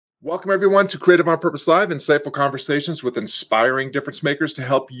Welcome, everyone, to Creative on Purpose Live, insightful conversations with inspiring difference makers to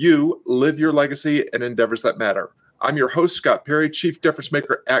help you live your legacy and endeavors that matter. I'm your host, Scott Perry, Chief Difference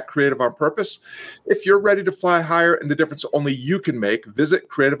Maker at Creative on Purpose. If you're ready to fly higher and the difference only you can make, visit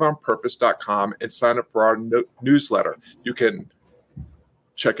creativeonpurpose.com and sign up for our newsletter. You can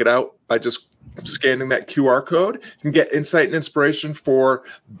check it out by just scanning that QR code. You can get insight and inspiration for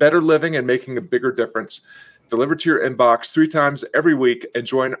better living and making a bigger difference delivered to your inbox 3 times every week, and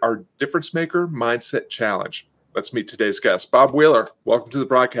join our Difference Maker Mindset Challenge. Let's meet today's guest, Bob Wheeler. Welcome to the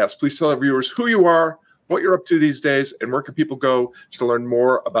broadcast. Please tell our viewers who you are, what you're up to these days, and where can people go to learn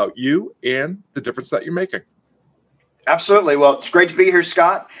more about you and the difference that you're making. Absolutely. Well, it's great to be here,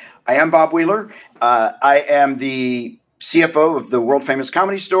 Scott. I am Bob Wheeler. I am the CFO of the world famous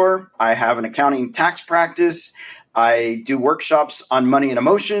Comedy Store. I have an accounting tax practice. I do workshops on money and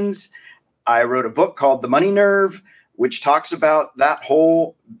emotions. I wrote a book called The Money Nerve, which talks about that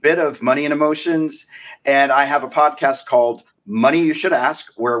whole bit of money and emotions. And I have a podcast called Money You Should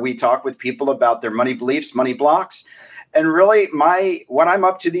Ask, where we talk with people about their money beliefs, money blocks. And really, what I'm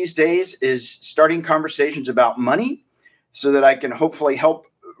up to these days is starting conversations about money so that I can hopefully help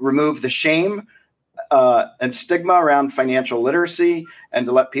remove the shame and stigma around financial literacy, and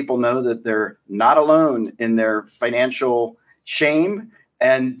to let people know that they're not alone in their financial shame,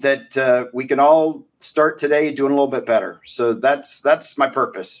 and that we can all start today doing a little bit better. So that's my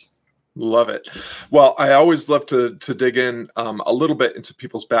purpose. Love it. Well, I always love to dig in a little bit into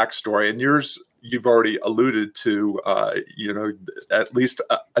people's backstory, and yours, you've already alluded to, at least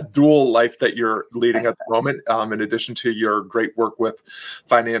a dual life that you're leading at the moment. In addition to your great work with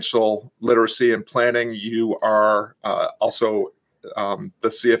financial literacy and planning, you are also the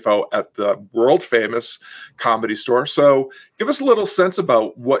CFO at the world famous Comedy Store. So give us a little sense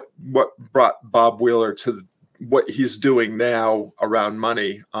about what brought Bob Wheeler to what he's doing now around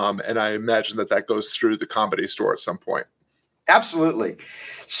money. And I imagine that goes through the Comedy Store at some point. Absolutely.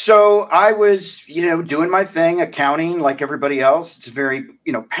 So I was, doing my thing, accounting like everybody else. It's a very,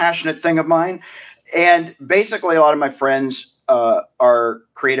 passionate thing of mine. And basically a lot of my friends are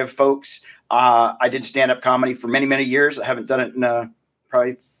creative folks. I did stand-up comedy for many, many years. I haven't done it in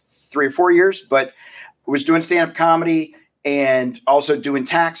probably 3 or 4 years, but was doing stand-up comedy and also doing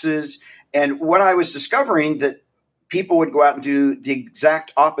taxes. And what I was discovering, that people would go out and do the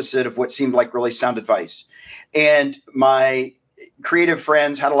exact opposite of what seemed like really sound advice. And my creative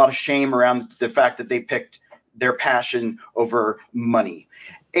friends had a lot of shame around the fact that they picked their passion over money.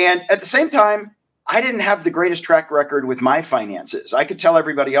 And at the same time, I didn't have the greatest track record with my finances. I could tell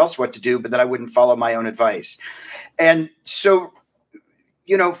everybody else what to do, but then I wouldn't follow my own advice. And so,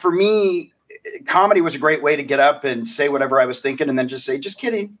 for me, comedy was a great way to get up and say whatever I was thinking and then just say, just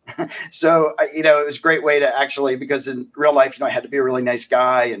kidding. So, it was a great way to actually, because in real life, I had to be a really nice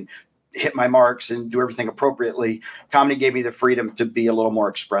guy and hit my marks and do everything appropriately. Comedy gave me the freedom to be a little more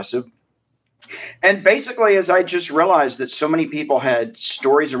expressive. And basically, as I just realized that so many people had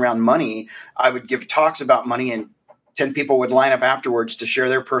stories around money, I would give talks about money and 10 people would line up afterwards to share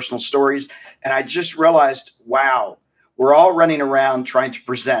their personal stories. And I just realized, wow, we're all running around trying to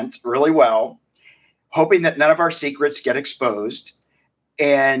present really well, hoping that none of our secrets get exposed.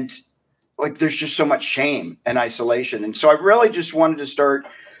 And there's just so much shame and isolation. And so I really just wanted to start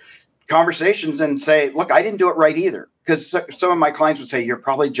conversations and say, look, I didn't do it right either. Because some of my clients would say, you're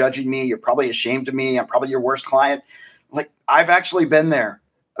probably judging me. You're probably ashamed of me. I'm probably your worst client. I've actually been there.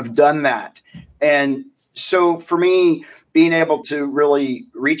 I've done that. And so for me, being able to really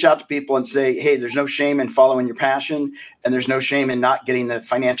reach out to people and say, hey, there's no shame in following your passion, and there's no shame in not getting the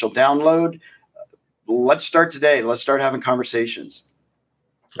financial download. Let's start today. Let's start having conversations.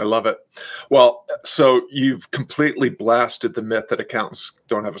 I love it. Well, so you've completely blasted the myth that accountants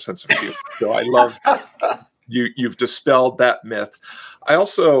don't have a sense of humor. So I love you've dispelled that myth. I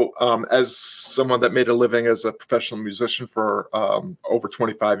also, as someone that made a living as a professional musician for over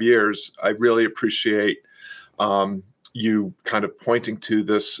 25 years, I really appreciate you kind of pointing to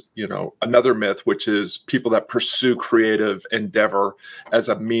this, another myth, which is people that pursue creative endeavor as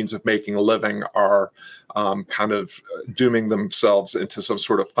a means of making a living are kind of dooming themselves into some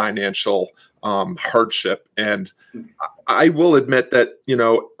sort of financial hardship. And I will admit that,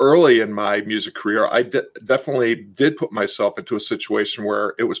 early in my music career, I definitely did put myself into a situation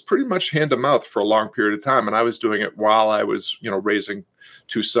where it was pretty much hand to mouth for a long period of time. And I was doing it while I was, raising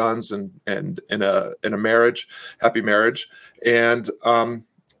 2 sons and in a marriage, happy marriage. And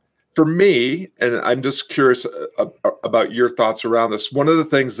for me, and I'm just curious about your thoughts around this, one of the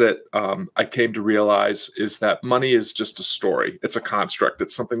things that I came to realize is that money is just a story. It's a construct.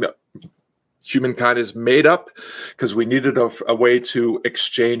 It's something that humankind is made up because we needed a way to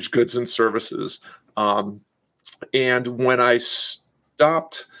exchange goods and services. And when I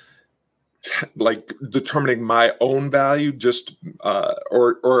stopped like determining my own value, just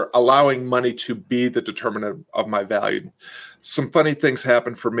or allowing money to be the determinant of my value, some funny things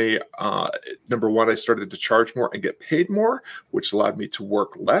happened for me. Number one, I started to charge more and get paid more, which allowed me to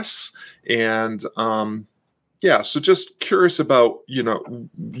work less. And yeah, so just curious about,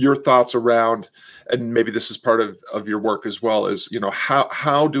 your thoughts around, and maybe this is part of your work as well, is,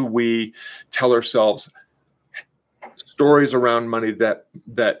 how do we tell ourselves stories around money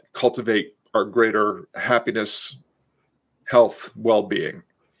that cultivate our greater happiness, health, well-being?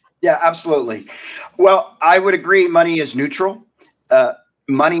 Yeah, absolutely. Well, I would agree money is neutral.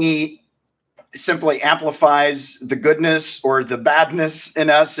 Money simply amplifies the goodness or the badness in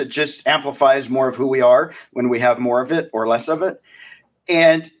us. It just amplifies more of who we are when we have more of it or less of it.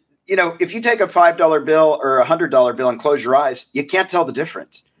 And, if you take a $5 bill or a $100 bill and close your eyes, you can't tell the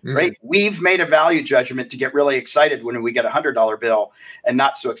difference, right? We've made a value judgment to get really excited when we get a $100 bill and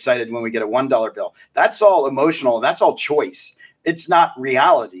not so excited when we get a $1 bill. That's all emotional. That's all choice. It's not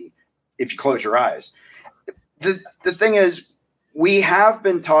reality if you close your eyes. The thing is, we have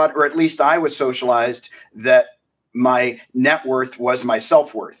been taught, or at least I was socialized, that my net worth was my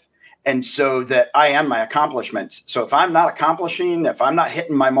self-worth. And so that I am my accomplishments. So if I'm not accomplishing, if I'm not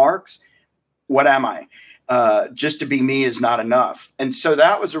hitting my marks, what am I? Just to be me is not enough. And so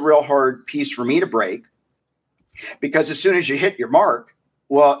that was a real hard piece for me to break, because as soon as you hit your mark,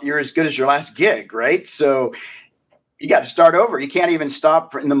 well, you're as good as your last gig, right? So you got to start over. You can't even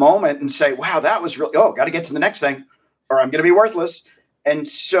stop in the moment and say, wow, that was really, got to get to the next thing, or I'm going to be worthless. And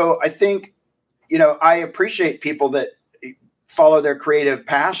so I think, I appreciate people that follow their creative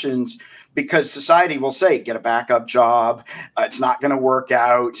passions, because society will say, get a backup job. It's not going to work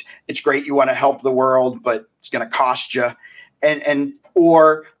out. It's great. You want to help the world, but it's going to cost you.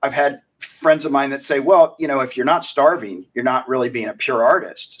 Or I've had friends of mine that say, well, if you're not starving, you're not really being a pure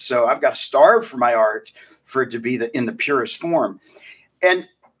artist. So I've got to starve for my art for it to be in the purest form. And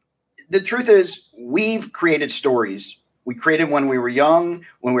the truth is, we've created stories. We created when we were young,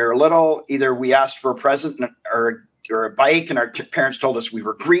 when we were little. Either we asked for a present or a bike and our parents told us we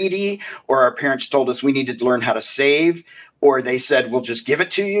were greedy, or our parents told us we needed to learn how to save, or they said, we'll just give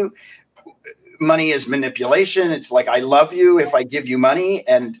it to you. Money is manipulation. It's like, I love you if I give you money,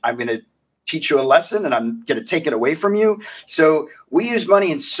 and I'm going to teach you a lesson and I'm going to take it away from you. So we use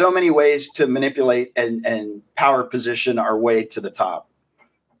money in so many ways to manipulate and power position our way to the top.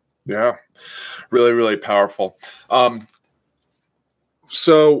 Yeah, really, really powerful.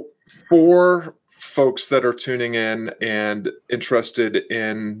 So for folks that are tuning in and interested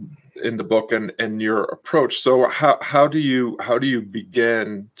in the book and your approach, so how do you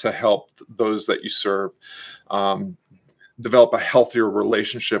begin to help those that you serve develop a healthier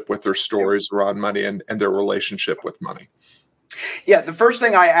relationship with their stories around money and their relationship with money? Yeah, the first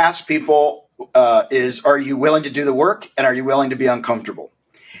thing I ask people is, are you willing to do the work, and are you willing to be uncomfortable?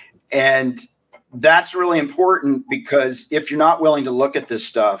 And that's really important, because if you're not willing to look at this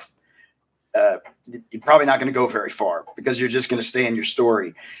stuff, you're probably not going to go very far, because you're just going to stay in your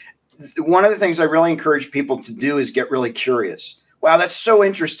story. One of the things I really encourage people to do is get really curious. Wow, that's so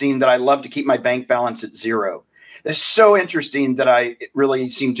interesting that I love to keep my bank balance at zero. It's so interesting that I really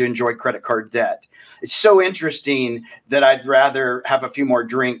seem to enjoy credit card debt. It's so interesting that I'd rather have a few more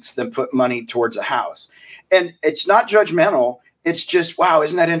drinks than put money towards a house. And it's not judgmental. It's just, wow,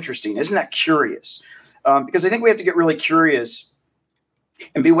 isn't that interesting? Isn't that curious? Because I think we have to get really curious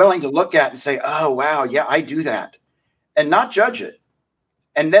and be willing to look at and say, oh, wow, yeah, I do that, and not judge it.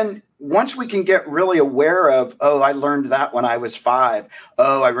 And then once we can get really aware of, oh, I learned that when I was 5.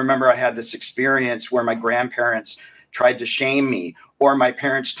 Oh, I remember I had this experience where my grandparents tried to shame me, or my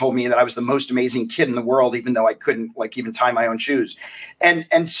parents told me that I was the most amazing kid in the world, even though I couldn't even tie my own shoes.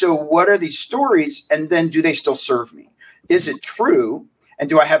 And so what are these stories? And then do they still serve me? Is it true? And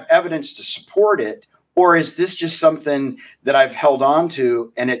do I have evidence to support it? Or is this just something that I've held on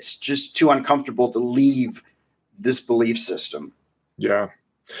to and it's just too uncomfortable to leave this belief system? Yeah.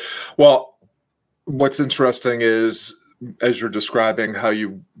 Well, what's interesting is, as you're describing how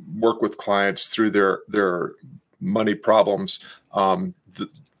you work with clients through their money problems,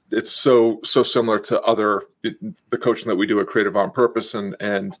 it's so similar to the coaching that we do at Creative on Purpose,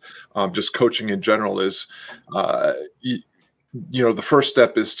 and just coaching in general is, the first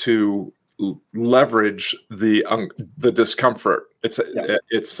step is to leverage the discomfort.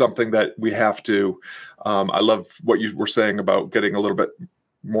 It's something that we have to. I love what you were saying about getting a little bit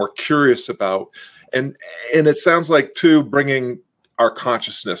more curious about, and it sounds like too, bringing our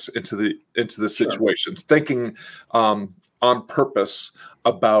consciousness into the Sure. situations, thinking on purpose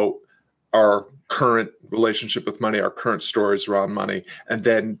about our current relationship with money, our current stories around money, and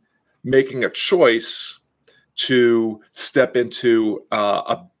then making a choice to step into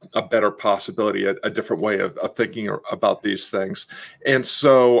a better possibility, a different way of thinking about these things. And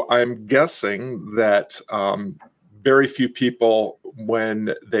so I'm guessing that very few people,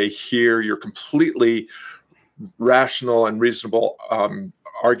 when they hear your completely rational and reasonable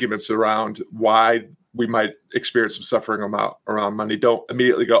arguments around why we might experience some suffering around money, don't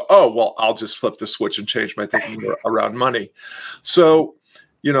immediately go, oh, well, I'll just flip the switch and change my thinking around money. So,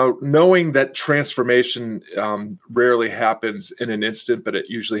 knowing that transformation rarely happens in an instant, but it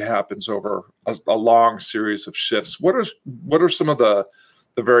usually happens over a long series of shifts. What are some of the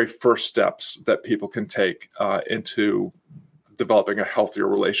very first steps that people can take into developing a healthier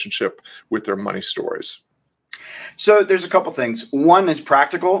relationship with their money stories? So there's a couple things. One is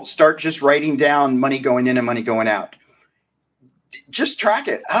practical. Start just writing down money going in and money going out. Just track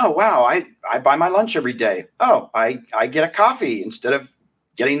it. Oh, wow. I buy my lunch every day. Oh, I get a coffee instead of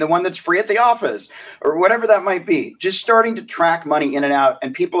getting the one that's free at the office, or whatever that might be. Just starting to track money in and out.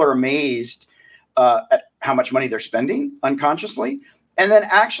 And people are amazed at how much money they're spending unconsciously. And then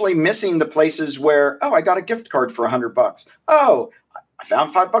actually missing the places where, oh, I got a gift card for $100. Oh, I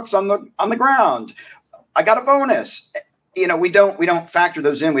found $5 on the ground. I got a bonus. We don't factor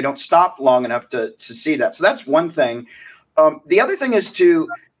those in. We don't stop long enough to see that. So that's one thing. The other thing is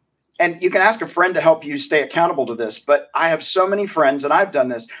and you can ask a friend to help you stay accountable to this, but I have so many friends, and I've done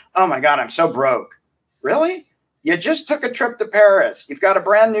this. Oh my God, I'm so broke. Really? You just took a trip to Paris. You've got a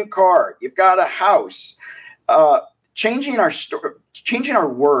brand new car. You've got a house. Changing our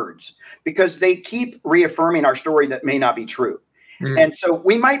words, because they keep reaffirming our story that may not be true. And so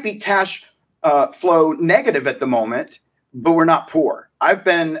we might be cash flow negative at the moment, but we're not poor. I've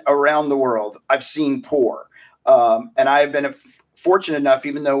been around the world. I've seen poor. And I've been fortunate enough,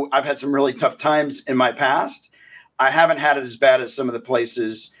 even though I've had some really tough times in my past, I haven't had it as bad as some of the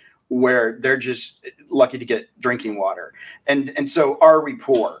places where they're just lucky to get drinking water. And so are we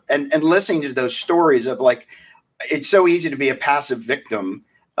poor? And listening to those stories of, like, it's so easy to be a passive victim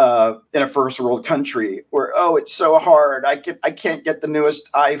in a first world country where, oh, it's so hard. I can't get the newest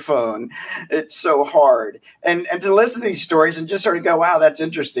iPhone. It's so hard. And to listen to these stories and just sort of go, wow, that's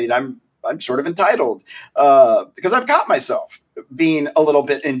interesting. I'm sort of entitled because I've caught myself being a little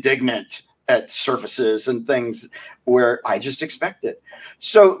bit indignant at surfaces and things where I just expect it.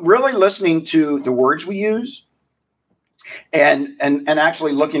 So really listening to the words we use and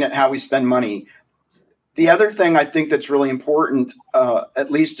actually looking at how we spend money. The other thing I think that's really important,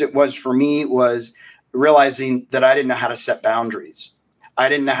 at least it was for me, was realizing that I didn't know how to set boundaries. I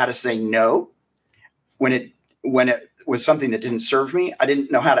didn't know how to say no when it was something that didn't serve me. I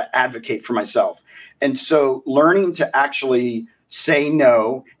didn't know how to advocate for myself. And so learning to actually say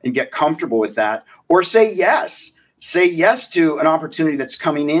no and get comfortable with that, or say yes to an opportunity that's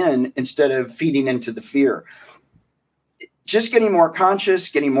coming in instead of feeding into the fear. Just getting more conscious,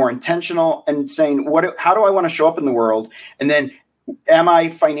 getting more intentional, and saying, how do I want to show up in the world? And then am I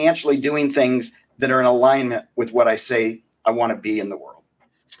financially doing things that are in alignment with what I say I want to be in the world?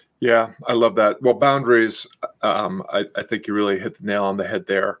 Yeah, I love that. Well, boundaries, I think you really hit the nail on the head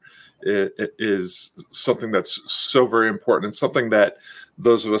there. It is something that's so very important, and something that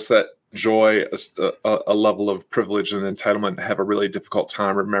those of us that enjoy a level of privilege and entitlement have a really difficult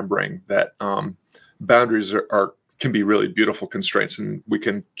time remembering that boundaries can be really beautiful constraints, and we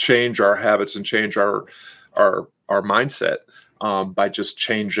can change our habits and change our mindset by just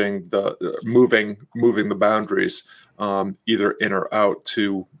changing moving the boundaries either in or out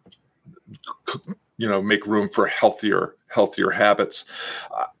to make room for healthier habits.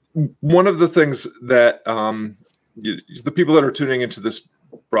 One of the things that the people that are tuning into this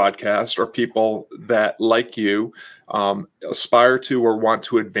broadcast are people that, like you, aspire to or want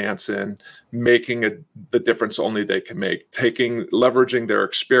to advance in making the difference only they can make, leveraging their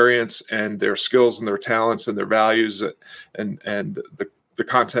experience and their skills and their talents and their values and the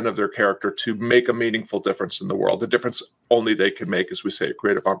content of their character to make a meaningful difference in the world, the difference only they can make, as we say,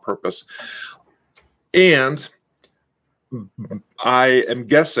 Creative on Purpose. And I am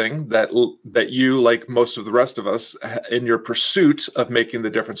guessing that you, like most of the rest of us, in your pursuit of making the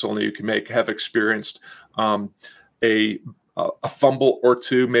difference only you can make, have experienced a fumble or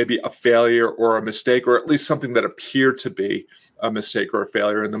two, maybe a failure or a mistake, or at least something that appeared to be a mistake or a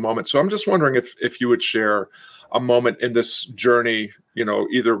failure in the moment. So I'm just wondering if you would share a moment in this journey,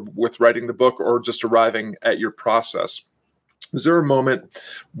 either with writing the book or just arriving at your process. Is there a moment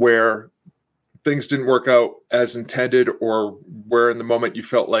where things didn't work out as intended, or where in the moment you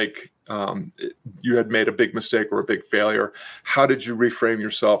felt like you had made a big mistake or a big failure, how did you reframe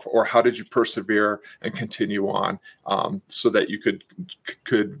yourself, or how did you persevere and continue on so that you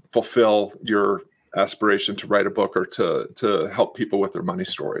could fulfill your aspiration to write a book or to help people with their money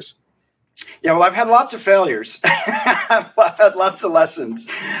stories? Yeah, well, I've had lots of failures. I've had lots of lessons.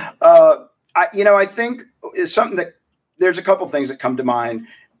 I think it's something that there's a couple things that come to mind.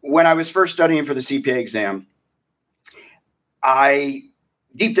 When I was first studying for the CPA exam, I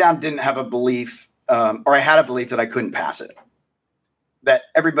deep down didn't have a belief, or I had a belief that I couldn't pass it. That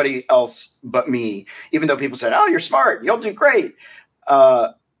everybody else but me, even though people said, "Oh, you're smart, you'll do great,"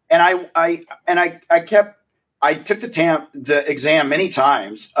 and I took the exam many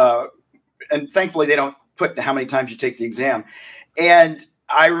times, and thankfully they don't put how many times you take the exam. And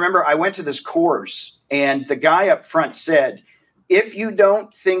I remember I went to this course, and the guy up front said, if you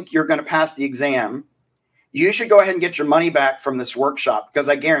don't think you're going to pass the exam, you should go ahead and get your money back from this workshop, because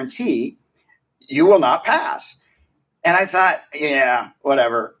I guarantee you will not pass. And I thought, yeah,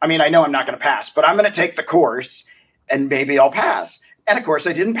 whatever. I mean, I know I'm not going to pass, but I'm going to take the course and maybe I'll pass. And of course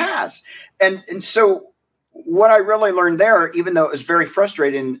I didn't pass. And so what I really learned there, even though it was very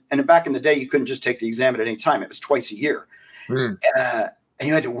frustrating, and back in the day, you couldn't just take the exam at any time. It was twice a year. And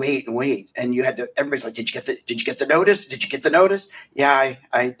you had to wait and wait. And you had to, everybody's like, did you get the notice? Did you get the notice? Yeah,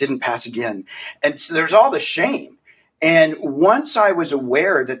 I didn't pass again. And so there's all this shame. And once I was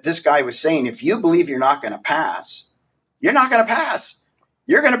aware that this guy was saying, if you believe you're not going to pass, you're not going to pass.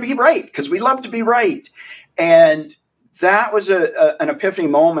 You're going to be right, because we love to be right. And that was an epiphany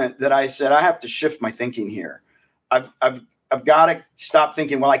moment that I said, I have to shift my thinking here. I've got to stop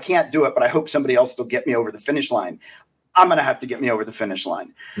thinking, well, I can't do it, but I hope somebody else will get me over the finish line. I'm going to have to get me over the finish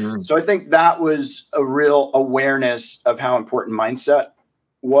line. So I think that was a real awareness of how important mindset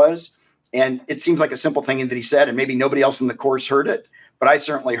was. And it seems like a simple thing that he said, and maybe nobody else in the course heard it, but I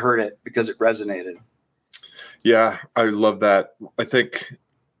certainly heard it because it resonated. Yeah, I love that. I think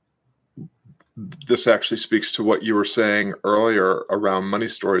this actually speaks to what you were saying earlier around money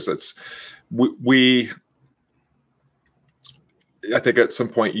stories. It's I think at some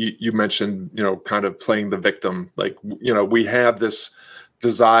point you mentioned, kind of playing the victim. Like, we have this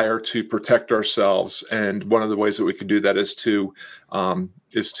desire to protect ourselves, and one of the ways that we can do that is to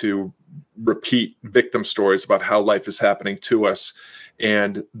repeat victim stories about how life is happening to us.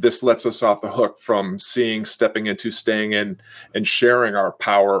 And this lets us off the hook from stepping into, staying in, and sharing our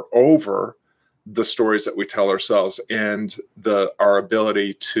power over the stories that we tell ourselves, and our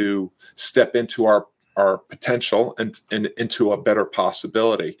ability to step into our potential and into a better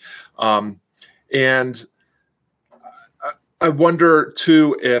possibility. And I wonder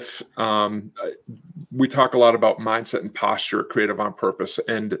too, if we talk a lot about mindset and posture, creative on purpose.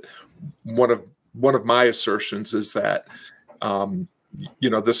 And one of my assertions is that,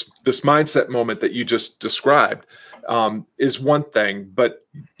 this mindset moment that you just described is one thing, but,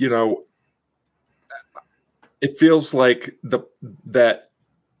 it feels like that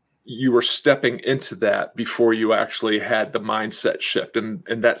you were stepping into that before you actually had the mindset shift. And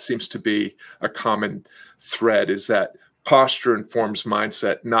that seems to be a common thread, is that posture informs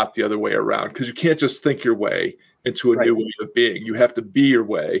mindset, not the other way around. Because you can't just think your way into a new way of being. You have to be your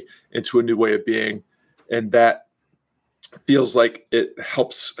way into a new way of being. And that feels like it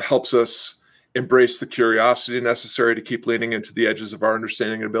helps us embrace the curiosity necessary to keep leaning into the edges of our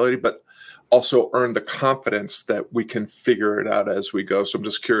understanding and ability, but also earn the confidence that we can figure it out as we go. So I'm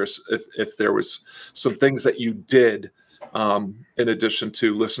just curious if there was some things that you did in addition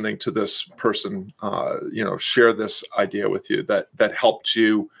to listening to this person, share this idea with you that helped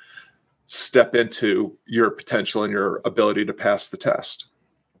you step into your potential and your ability to pass the test.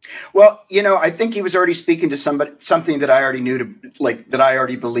 Well, I think he was already speaking to something that I already knew that I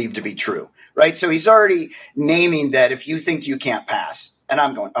already believed to be true, right? So he's already naming that if you think you can't pass, and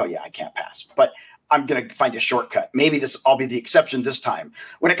I'm going, oh yeah, I can't pass, but I'm going to find a shortcut. Maybe I'll be the exception this time.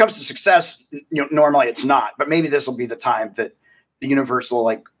 When it comes to success, normally it's not, but maybe this will be the time that the universe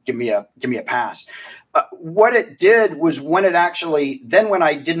will give me a pass. What it did was when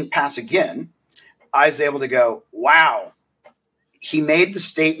I didn't pass again, I was able to go, wow, he made the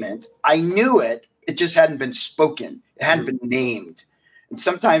statement. I knew it. It just hadn't been spoken. It hadn't been named. And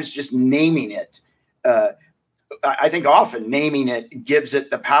sometimes just naming it, I think often naming it gives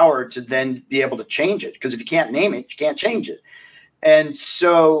it the power to then be able to change it. Because if you can't name it, you can't change it. And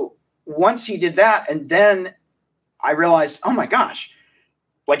so once he did that, and then I realized, oh my gosh,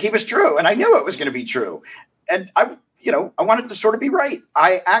 he was true. And I knew it was going to be true. And I wanted to sort of be right.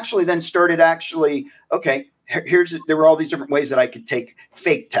 I actually then started okay, there were all these different ways that I could take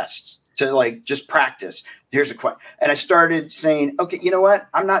fake tests to like just practice. Here's a question. And I started saying, okay, you know what?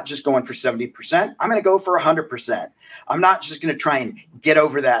 I'm not just going for 70%. I'm going to go for 100%. I'm not just going to try and get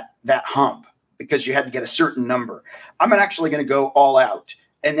over that hump because you had to get a certain number. I'm actually going to go all out.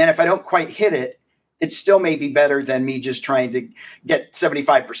 And then if I don't quite hit it, it still may be better than me just trying to get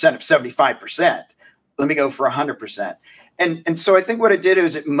 75% of 75%. Let me go for 100%. And so I think what it did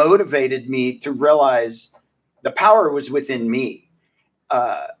is it motivated me to realize the power was within me.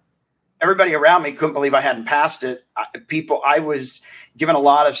 Everybody around me couldn't believe I hadn't passed it. I was given a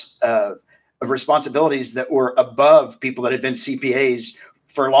lot of responsibilities that were above people that had been CPAs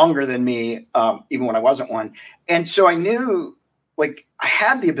for longer than me, even when I wasn't one. And so I knew, like, I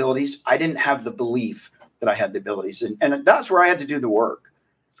had the abilities. I didn't have the belief that I had the abilities. And that's where I had to do the work.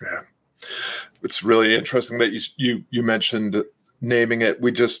 Yeah. It's really interesting that you mentioned naming it.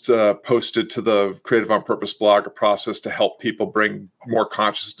 We just posted to the Creative on Purpose blog a process to help people bring more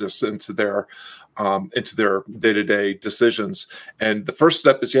consciousness into their day-to-day decisions. And the first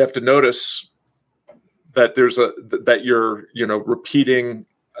step is you have to notice that that you're repeating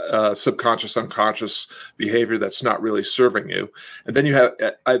subconscious, unconscious behavior that's not really serving you. And then you have,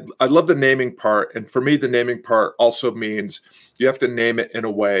 I love the naming part. And for me, the naming part also means you have to name it in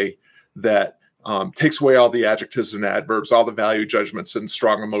a way that takes away all the adjectives and adverbs, all the value judgments and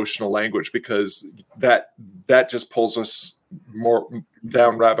strong emotional language, because that just pulls us more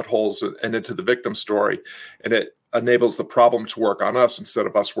down rabbit holes and into the victim story. And it enables the problem to work on us instead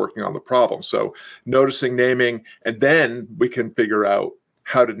of us working on the problem. So noticing, naming, and then we can figure out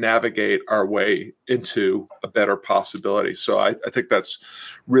how to navigate our way into a better possibility. So I think that's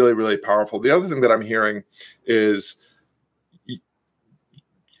really, really powerful. The other thing that I'm hearing is,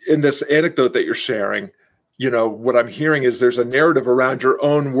 in this anecdote that you're sharing, what I'm hearing is there's a narrative around your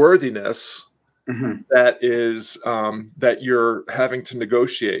own worthiness that is that you're having to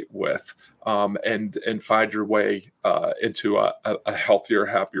negotiate with and find your way into a healthier,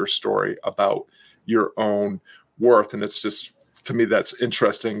 happier story about your own worth. And it's just, to me, that's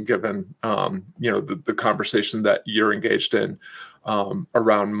interesting given the conversation that you're engaged in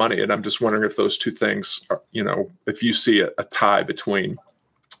around money. And I'm just wondering if those two things are, if you see a tie between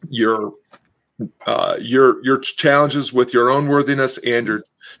your challenges with your own worthiness and your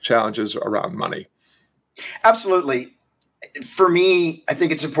challenges around money. Absolutely. For me, I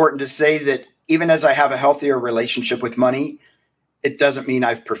think it's important to say that even as I have a healthier relationship with money, it doesn't mean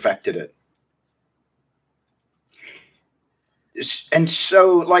I've perfected it. And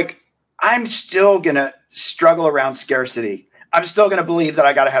so, like, I'm still going to struggle around scarcity. I'm still going to believe that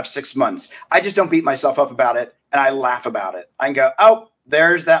I got to have 6 months. I just don't beat myself up about it. And I laugh about it. I can go, oh,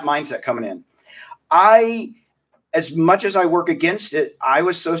 there's that mindset coming in. As much as I work against it, I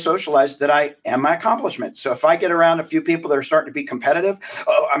was so socialized that I am my accomplishment. So if I get around a few people that are starting to be competitive,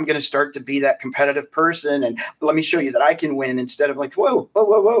 I'm going to start to be that competitive person. And let me show you that I can win, instead of like, whoa, whoa,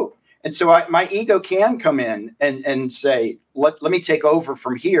 whoa, whoa. And so my ego can come in and say, let me take over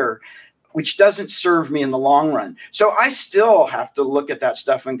from here, which doesn't serve me in the long run. So I still have to look at that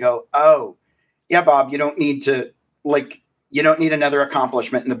stuff and go, oh, yeah, Bob, you don't need another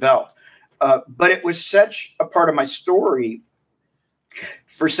accomplishment in the belt. But it was such a part of my story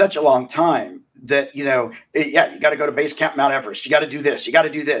for such a long time that, you got to go to base camp Mount Everest. You got to do this. You got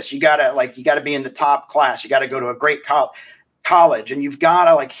to do this. You got to be in the top class. You got to go to a great college, and you've got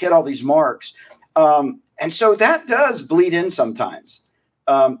to hit all these marks. And so that does bleed in sometimes.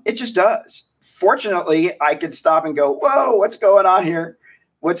 It just does. Fortunately, I could stop and go, whoa, what's going on here?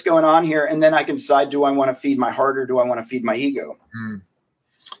 What's going on here? And then I can decide, do I want to feed my heart or do I want to feed my ego?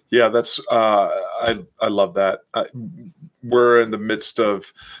 Yeah, that's I love that. We're in the midst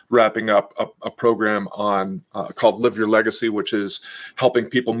of wrapping up a program on called Live Your Legacy, which is helping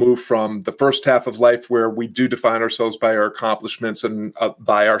people move from the first half of life where we do define ourselves by our accomplishments and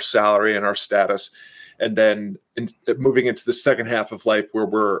by our salary and our status, and then moving into the second half of life where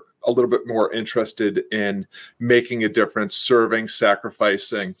we're a little bit more interested in making a difference, serving,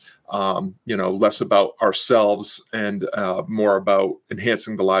 sacrificing, less about ourselves and more about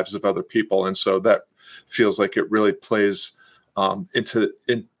enhancing the lives of other people. And so that feels like it really plays into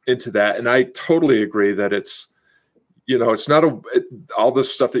that. And I totally agree that it's not all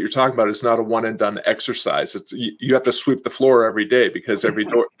this stuff that you're talking about is not a one and done exercise. You have to sweep the floor every day, because every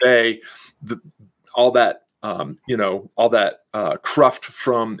day, all that cruft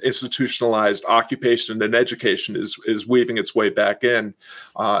from institutionalized occupation and education is weaving its way back in,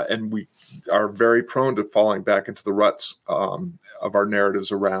 and we are very prone to falling back into the ruts of our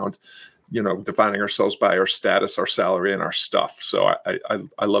narratives around defining ourselves by our status, our salary, and our stuff. So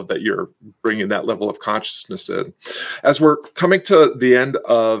I love that you're bringing that level of consciousness in. As we're coming to the end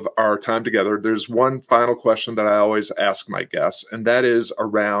of our time together, there's one final question that I always ask my guests, and that is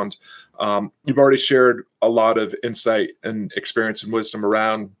around, you've already shared a lot of insight and experience and wisdom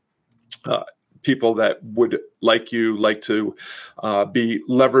around people that would like to be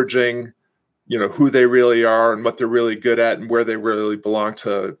leveraging, who they really are and what they're really good at and where they really belong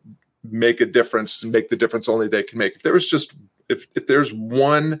to make a difference and make the difference only they can make. If there was just, if there's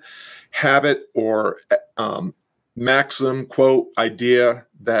one habit or maxim, quote, idea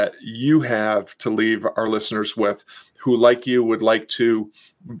that you have to leave our listeners with who, like you, would like to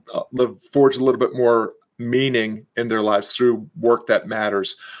forge a little bit more meaning in their lives through work that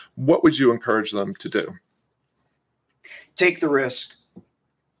matters, what would you encourage them to do? Take the risk.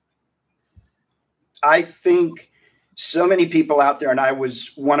 I think so many people out there, and I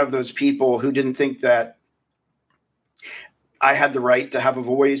was one of those people who didn't think that I had the right to have a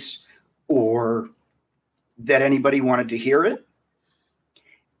voice or that anybody wanted to hear it.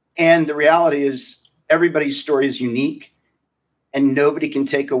 And the reality is everybody's story is unique and nobody can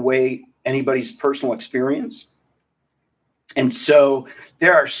take away anybody's personal experience. And so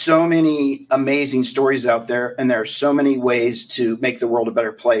there are so many amazing stories out there, and there are so many ways to make the world a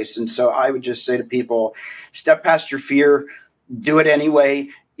better place. And so I would just say to people, step past your fear, do it anyway.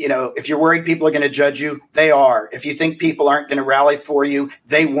 If you're worried people are going to judge you, they are. If you think people aren't going to rally for you,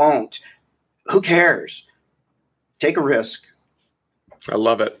 they won't. Who cares? Take a risk. I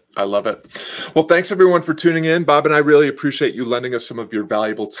love it. I love it. Well, thanks everyone for tuning in. Bob and I really appreciate you lending us some of your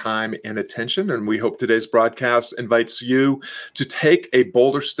valuable time and attention. And we hope today's broadcast invites you to take a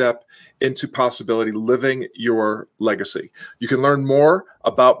bolder step into possibility, living your legacy. You can learn more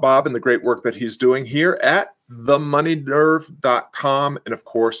about Bob and the great work that he's doing here at themoneynerve.com. And of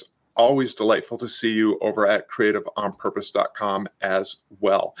course, always delightful to see you over at creativeonpurpose.com as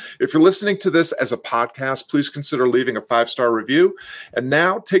well. If you're listening to this as a podcast, please consider leaving a 5-star review. And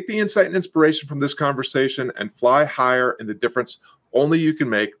now take the insight and inspiration from this conversation and fly higher in the difference only you can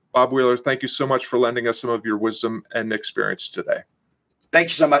make. Bob Wheeler, thank you so much for lending us some of your wisdom and experience today. Thank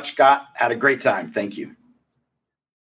you so much, Scott. Had a great time. Thank you.